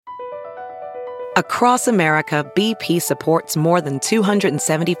Across America, BP supports more than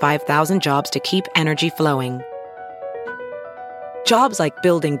 275,000 jobs to keep energy flowing. Jobs like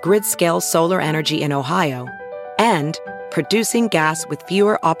building grid-scale solar energy in Ohio and producing gas with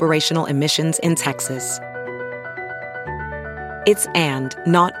fewer operational emissions in Texas. It's and,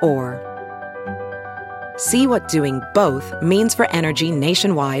 not or. See what doing both means for energy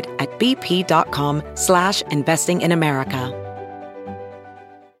nationwide at bp.com/investing in America.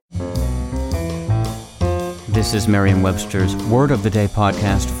 This is Merriam-Webster's Word of the Day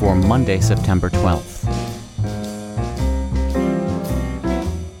podcast for Monday, September 12th.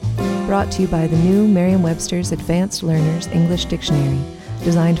 Brought to you by the new Merriam-Webster's Advanced Learners English Dictionary,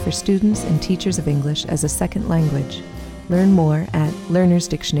 designed for students and teachers of English as a second language. Learn more at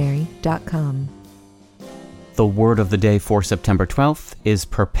learnersdictionary.com. The word of the day for September 12th is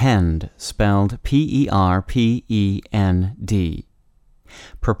perpend, spelled P-E-R-P-E-N-D.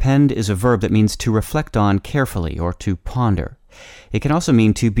 Perpend is a verb that means to reflect on carefully or to ponder. It can also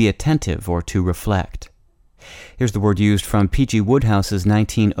mean to be attentive or to reflect. Here's the word used from P.G. Wodehouse's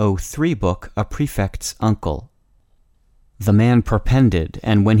 1903 book, A Prefect's Uncle. The man perpended,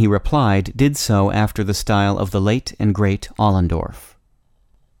 and when he replied, did so after the style of the late and great Ollendorf.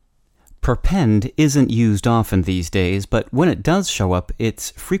 Perpend isn't used often these days, but when it does show up,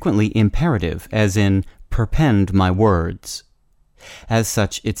 it's frequently imperative, as in, perpend my words. As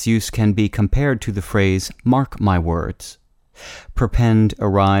such, its use can be compared to the phrase, mark my words. Perpend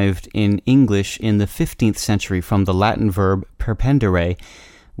arrived in English in the 15th century from the Latin verb perpendere,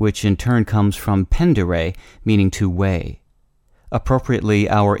 which in turn comes from pendere, meaning to weigh. Appropriately,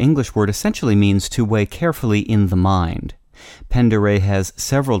 our English word essentially means to weigh carefully in the mind. Pendere has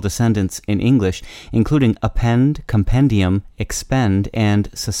several descendants in English, including append, compendium, expend, and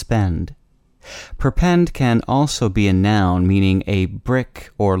suspend. Perpend can also be a noun, meaning a brick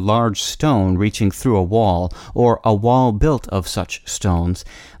or large stone reaching through a wall, or a wall built of such stones,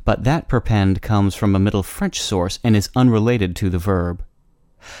 but that perpend comes from a Middle French source and is unrelated to the verb.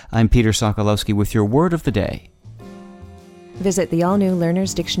 I'm Peter Sokolowski with your Word of the Day. Visit the all-new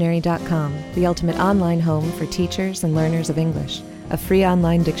learnersdictionary.com, the ultimate online home for teachers and learners of English. A free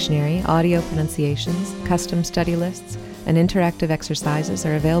online dictionary, audio pronunciations, custom study lists, and interactive exercises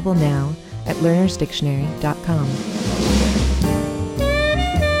are available now at learnersdictionary.com.